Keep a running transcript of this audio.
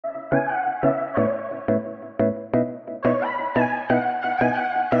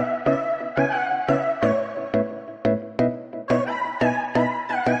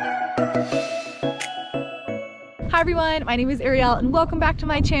everyone, my name is Ariel and welcome back to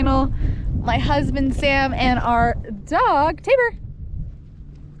my channel. My husband Sam and our dog Tabor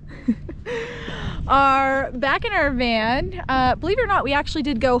are back in our van. Believe it or not, we actually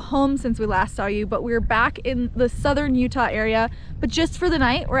did go home since we last saw you, but we're back in the southern Utah area, but just for the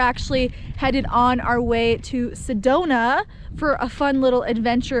night. We're actually headed on our way to Sedona for a fun little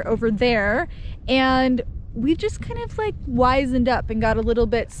adventure over there, and we've just kind of like wisened up and got a little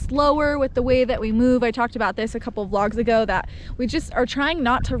bit slower with the way that we move. I talked about this a couple of vlogs ago, that we just are trying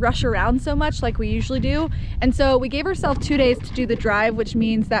not to rush around so much like we usually do. And so we gave ourselves 2 days to do the drive, which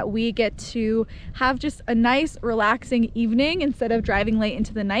means that we get to have just a nice relaxing evening instead of driving late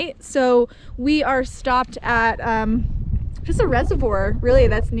into the night. So we are stopped at just a reservoir really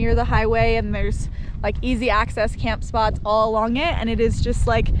that's near the highway, and there's like easy access camp spots all along it, and it is just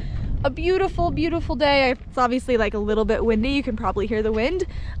like a beautiful, beautiful day. It's obviously like a little bit windy. You can probably hear the wind.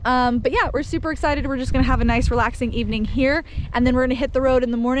 But yeah, we're super excited. We're just gonna have a nice relaxing evening here, and then we're gonna hit the road in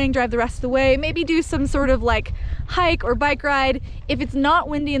the morning, drive the rest of the way, maybe do some sort of like hike or bike ride. If it's not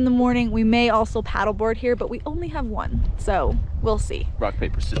windy in the morning, we may also paddleboard here, but we only have one, so we'll see. Rock,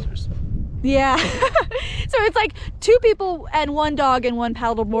 paper, scissors. Yeah. So it's like 2 people and 1 dog and 1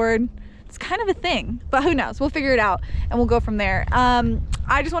 paddleboard. It's kind of a thing, but who knows? We'll figure it out and we'll go from there.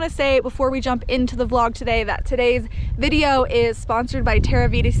 I just want to say before we jump into the vlog today that today's video is sponsored by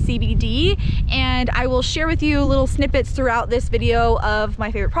Terravita CBD, and I will share with you little snippets throughout this video of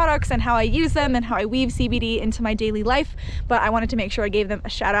my favorite products and how I use them and how I weave CBD into my daily life. But I wanted to make sure I gave them a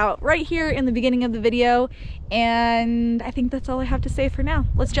shout out right here in the beginning of the video, and I think that's all I have to say for now.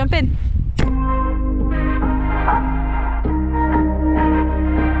 Let's jump in.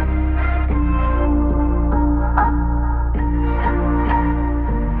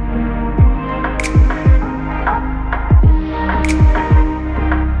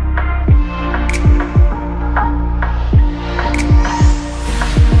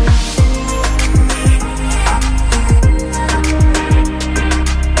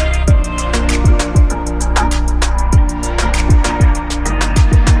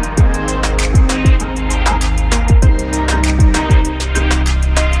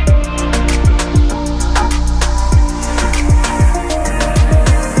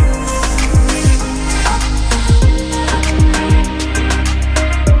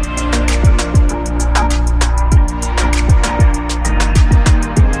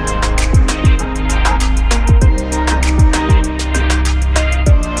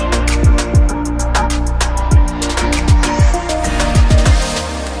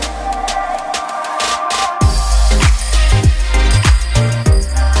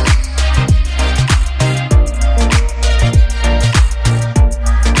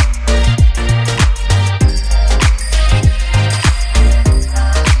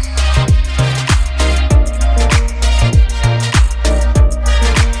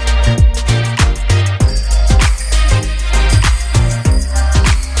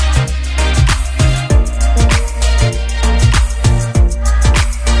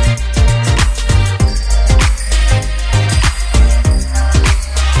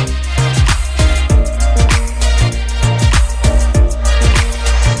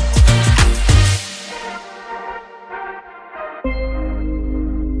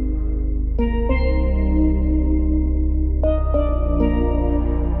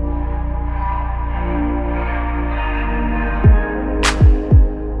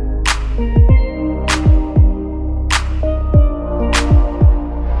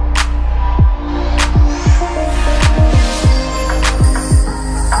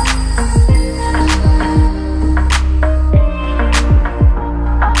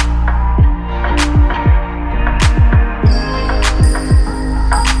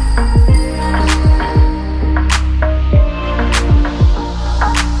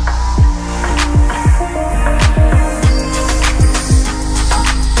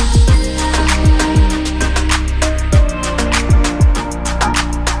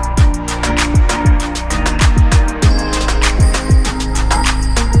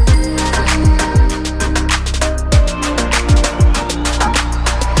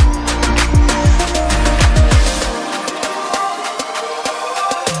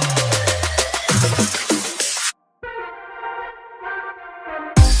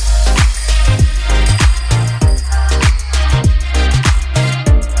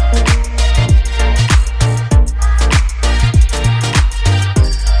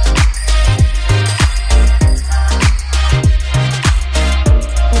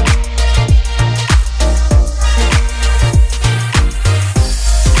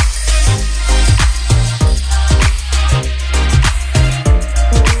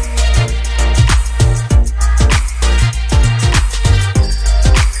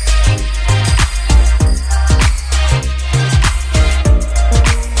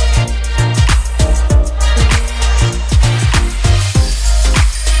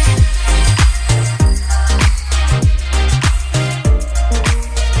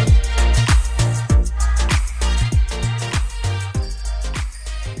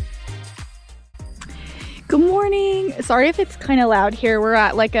 Sorry if it's kind of loud here. We're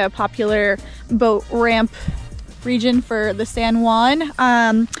at like a popular boat ramp region for the San Juan.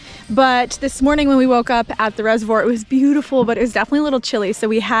 But this morning when we woke up at the reservoir, it was beautiful, but it was definitely a little chilly. So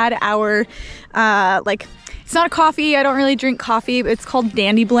we had our, it's not a coffee. I don't really drink coffee. It's called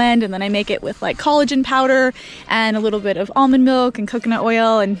Dandy Blend. And then I make it with like collagen powder and a little bit of almond milk and coconut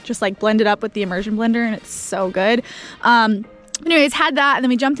oil and just like blend it up with the immersion blender. And it's so good. Anyways, had that, and then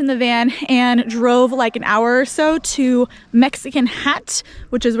we jumped in the van and drove like an hour or so to Mexican Hat,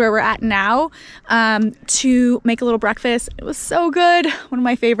 which is where we're at now, to make a little breakfast. It was so good, one of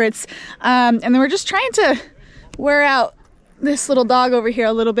my favorites. And then we're just trying to wear out this little dog over here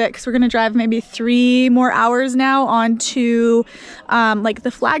a little bit because we're gonna drive maybe 3 more hours now onto like the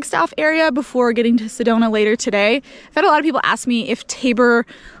Flagstaff area before getting to Sedona later today. I've had a lot of people ask me if Tabor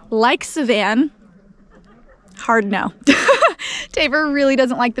likes the van. Hard no. Tabor really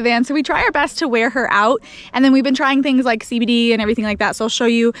doesn't like the van, so we try our best to wear her out, and then we've been trying things like CBD and everything like that, so I'll show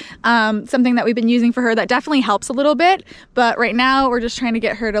you something that we've been using for her that definitely helps a little bit, but right now we're just trying to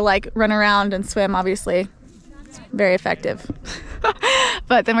get her to like run around and swim. Obviously it's very effective.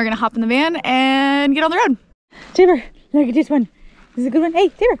 But then we're gonna hop in the van and get on the road. Tabor, look at this one. This is a good one. Hey,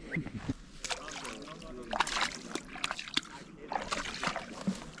 Tabor.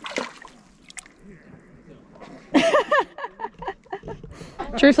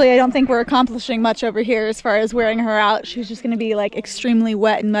 Truthfully, I don't think we're accomplishing much over here as far as wearing her out. She's just gonna be like extremely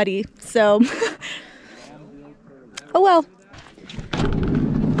wet and muddy, so oh well.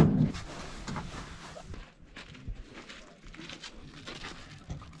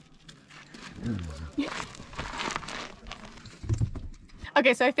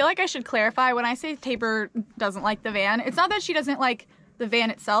 Okay, so I feel like I should clarify when I say Tabor doesn't like the van, it's not that she doesn't like the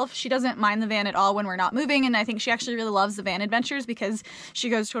van itself. She doesn't mind the van at all when we're not moving, and I think she actually really loves the van adventures because she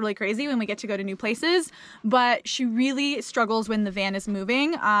goes totally crazy when we get to go to new places, but she really struggles when the van is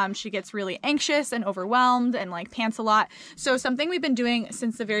moving. She gets really anxious and overwhelmed and like pants a lot. So something we've been doing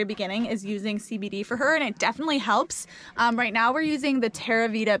since the very beginning is using CBD for her, and it definitely helps. Right now we're using the Terra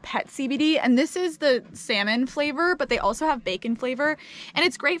Vita Pet CBD, and this is the salmon flavor, but they also have bacon flavor, and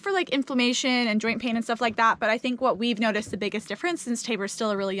it's great for like inflammation and joint pain and stuff like that. But I think what we've noticed the biggest difference, since Tabor's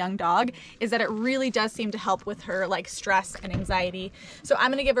still a really young dog, is that it really does seem to help with her like stress and anxiety. So I'm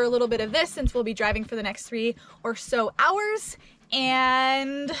gonna give her a little bit of this since we'll be driving for the next 3 or so hours,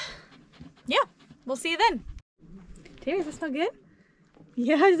 and yeah, we'll see you then. Tabor, does that smell good?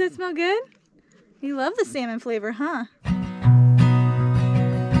 Yeah, does that smell good? You love the salmon flavor, huh?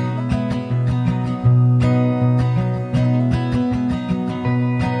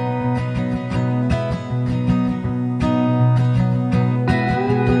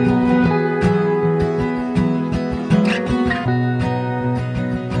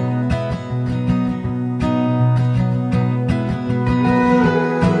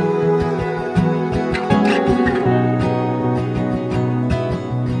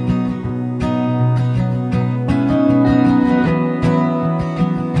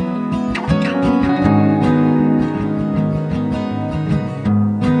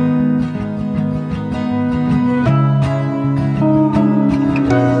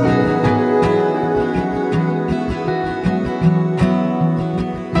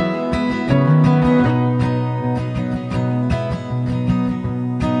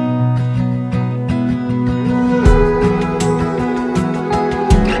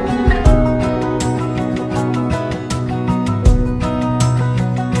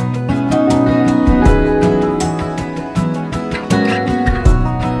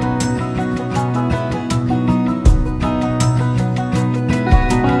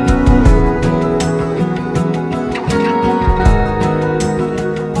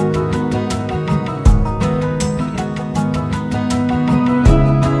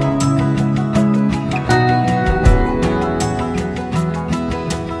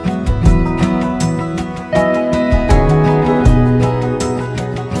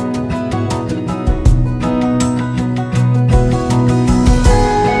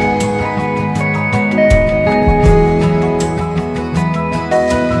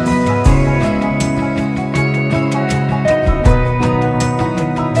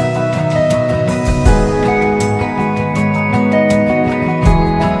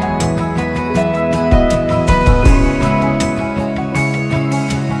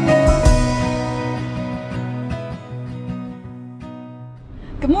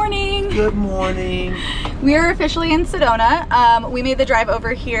 Good morning. We are officially in Sedona. We made the drive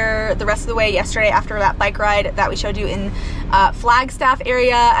over here the rest of the way yesterday after that bike ride that we showed you in Flagstaff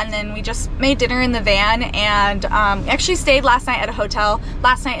area, and then we just made dinner in the van, and we actually stayed last night at a hotel.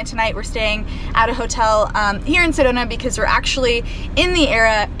 Last night and tonight we're staying at a hotel here in Sedona because we're actually in the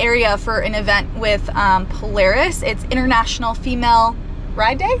area for an event with Polaris. It's International Female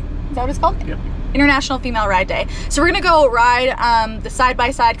Ride Day? Is that what it's called? Yep. International Female Ride Day. So we're gonna go ride the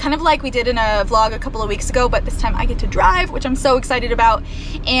side-by-side, kind of like we did in a vlog a couple of weeks ago, but this time I get to drive, which I'm so excited about.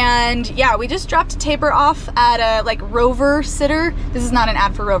 And yeah, we just dropped Tabor off at a like Rover sitter. This is not an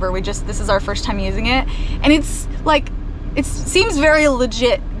ad for Rover, this is our first time using it. And it's like, it seems very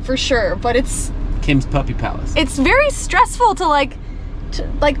legit for sure, but it's Kim's Puppy Palace. It's very stressful to like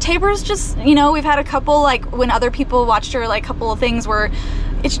Tabor's just, you know, we've had a couple, like when other people watched her, like couple of things where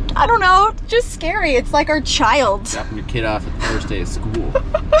it's, I don't know, just scary. It's like our child. Dropping your kid off at the first day of school.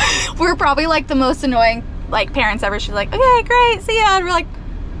 We're probably like the most annoying like parents ever. She's like, okay, great, see ya. And we're like,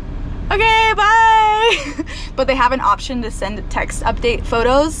 okay, bye. But they have an option to send text update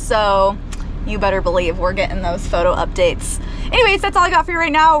photos, so you better believe we're getting those photo updates. Anyways, that's all I got for you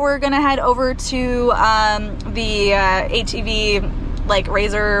right now. We're gonna head over to the ATV like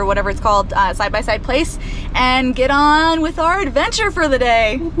Razor or whatever it's called, side-by-side place, and get on with our adventure for the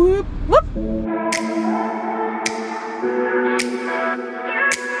day. Whoop, whoop.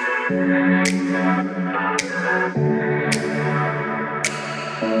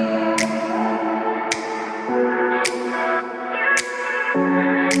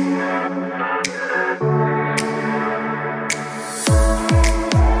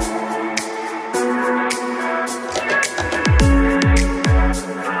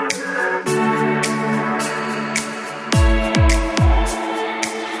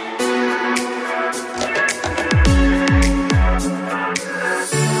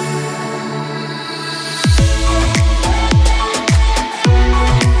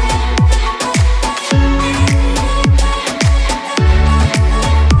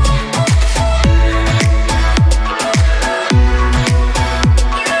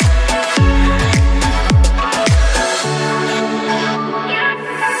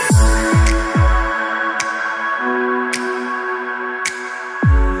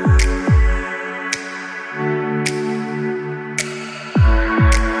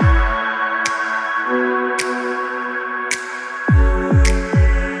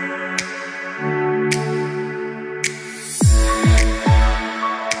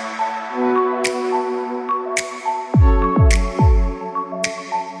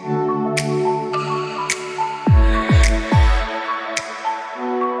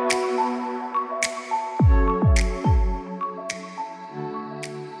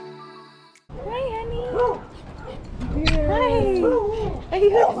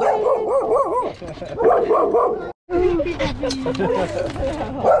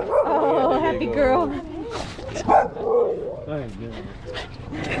 Oh, happy girl.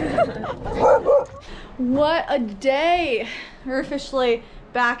 What a day. We're officially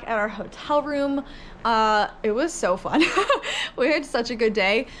back at our hotel room. It was so fun. We had such a good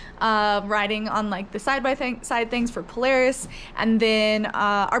day riding on like the side-by-side things for Polaris, and then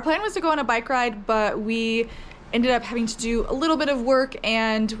our plan was to go on a bike ride, but we ended up having to do a little bit of work,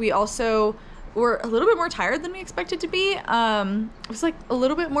 and we also were a little bit more tired than we expected to be. It was like a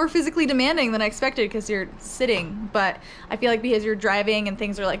little bit more physically demanding than I expected because you're sitting, but I feel like because you're driving and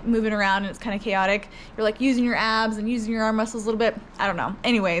things are like moving around and it's kind of chaotic, you're like using your abs and using your arm muscles a little bit. I don't know.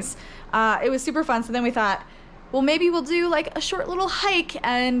 Anyways, it was super fun. So then we thought, well, maybe we'll do like a short little hike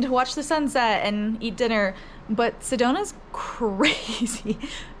and watch the sunset and eat dinner. But Sedona's crazy.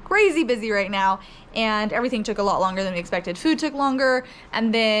 Crazy busy right now, and everything took a lot longer than we expected. Food took longer,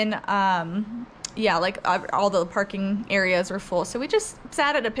 and then yeah, like all the parking areas were full, so we just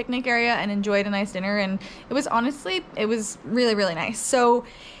sat at a picnic area and enjoyed a nice dinner, and it was honestly, it was really, really nice. So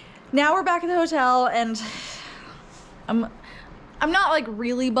now we're back at the hotel, and I'm not like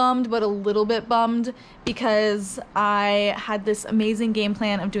really bummed, but a little bit bummed because I had this amazing game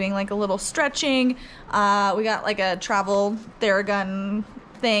plan of doing like a little stretching. We got like a travel Theragun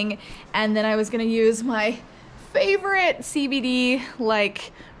thing, and then I was gonna use my favorite CBD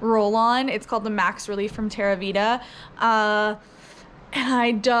like roll-on. It's called the Max Relief from Terravita, and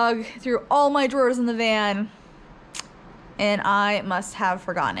I dug through all my drawers in the van and I must have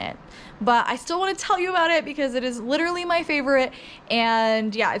forgotten it, but I still want to tell you about it because it is literally my favorite.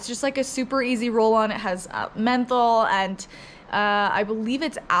 And yeah, it's just like a super easy roll-on. It has menthol and I believe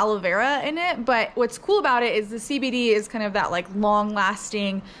it's aloe vera in it, but what's cool about it is the CBD is kind of that like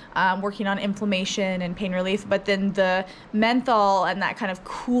long-lasting, working on inflammation and pain relief, but then the menthol and that kind of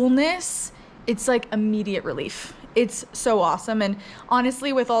coolness, it's like immediate relief. It's so awesome. And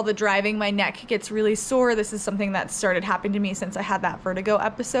honestly, with all the driving, my neck gets really sore. This is something that started happening to me since I had that vertigo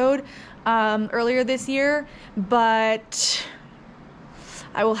episode earlier this year, but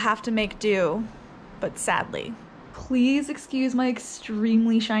I will have to make do, but sadly. Please excuse my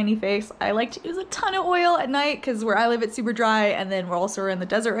extremely shiny face. I like to use a ton of oil at night because where I live it's super dry, and then we're also in the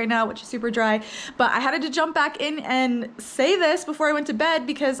desert right now, which is super dry. But I had to jump back in and say this before I went to bed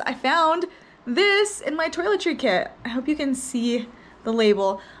because I found this in my toiletry kit. I hope you can see the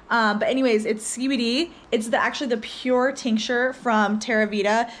label. But anyways, it's CBD. It's actually the pure tincture from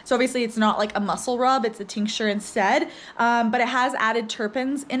TerraVita. So obviously it's not like a muscle rub, it's a tincture instead. But it has added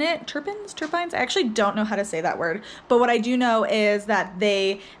terpenes in it. Terpenes? I actually don't know how to say that word. But what I do know is that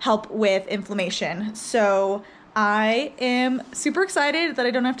they help with inflammation. So I am super excited that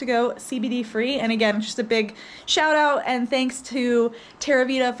I don't have to go CBD free. And again, just a big shout out and thanks to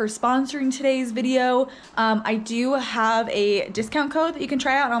TerraVita for sponsoring today's video. I do have a discount code that you can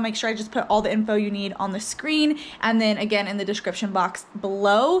try out, and I'll make sure I just put all the info you need on the screen and then again in the description box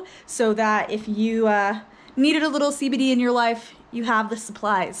below, so that if you needed a little CBD in your life, you have the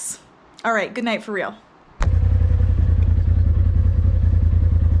supplies. All right, good night for real.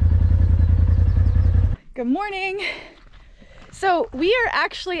 Good morning. So we are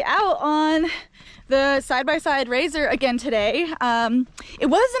actually out on the side-by-side RZR again today. It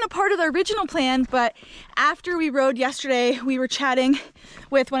wasn't a part of the original plan, but after we rode yesterday, we were chatting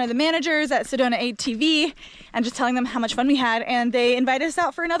with one of the managers at Sedona ATV and just telling them how much fun we had, and they invited us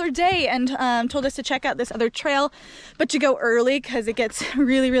out for another day and told us to check out this other trail, but to go early because it gets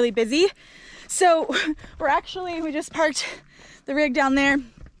really, really busy. So we just parked the rig down there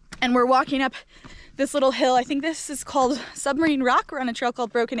and we're walking up this little hill. I think this is called Submarine Rock. We're on a trail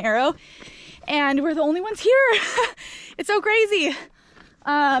called Broken Arrow, and we're the only ones here. It's so crazy.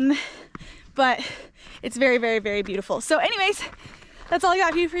 But it's very, very, very beautiful. So anyways, that's all I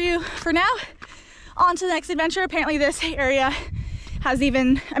got for you for now. On to the next adventure. Apparently this area has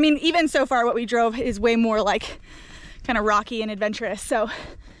even so far what we drove is way more like kind of rocky and adventurous. So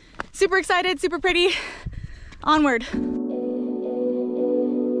super excited, super pretty. Onward.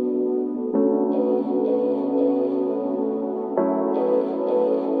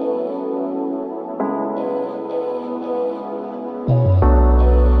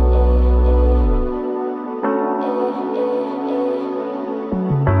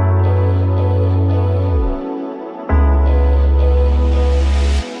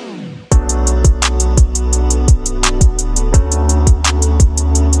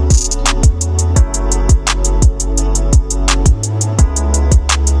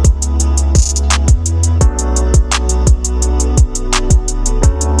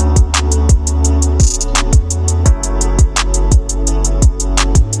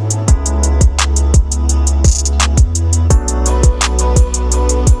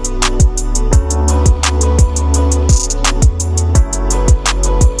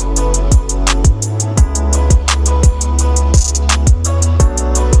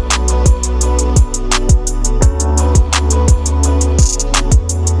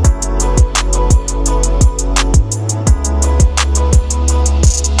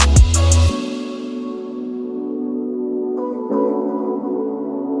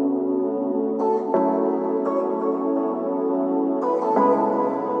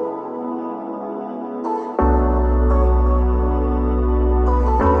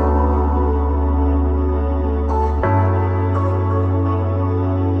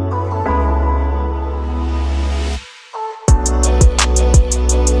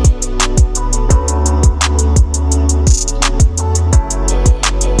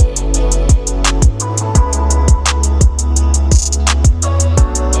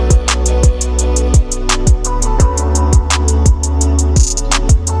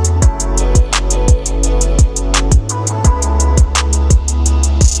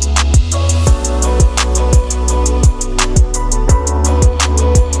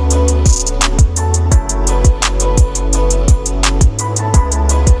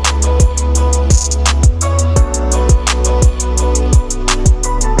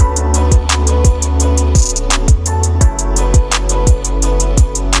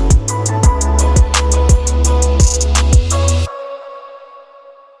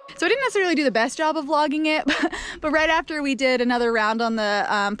 Do the best job of vlogging it, but right after we did another round on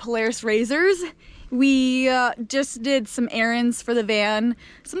the Polaris RZRs, We just did some errands for the van.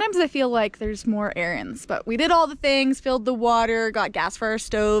 Sometimes I feel like there's more errands, but we did all the things, filled the water, got gas for our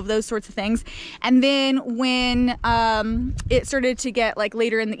stove, those sorts of things. And then when it started to get like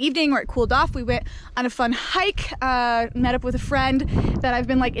later in the evening where it cooled off, we went on a fun hike, met up with a friend that I've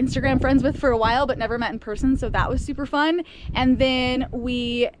been like Instagram friends with for a while but never met in person, so that was super fun. And then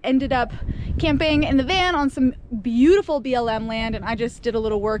we ended up camping in the van on some beautiful BLM land, and I just did a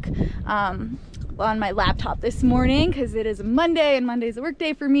little work on my laptop this morning because it is a Monday and Monday's a work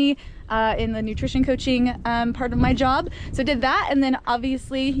day for me in the nutrition coaching part of my job. So did that, and then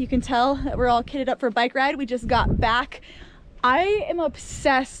obviously you can tell that we're all kitted up for a bike ride. We just got back. I am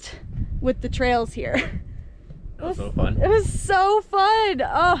obsessed with the trails here. That was so fun. It was so fun.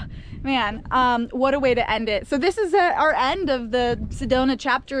 Oh man, what a way to end it. So this is our end of the Sedona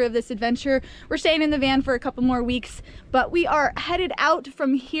chapter of this adventure. We're staying in the van for a couple more weeks, but we are headed out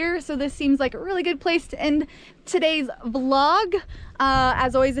from here, so this seems like a really good place to end today's vlog.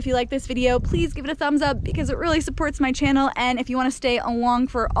 As always, if you like this video, please give it a thumbs up because it really supports my channel, and if you want to stay along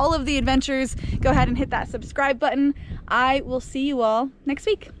for all of the adventures, go ahead and hit that subscribe button. I will see you all next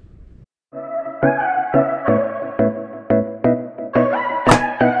week.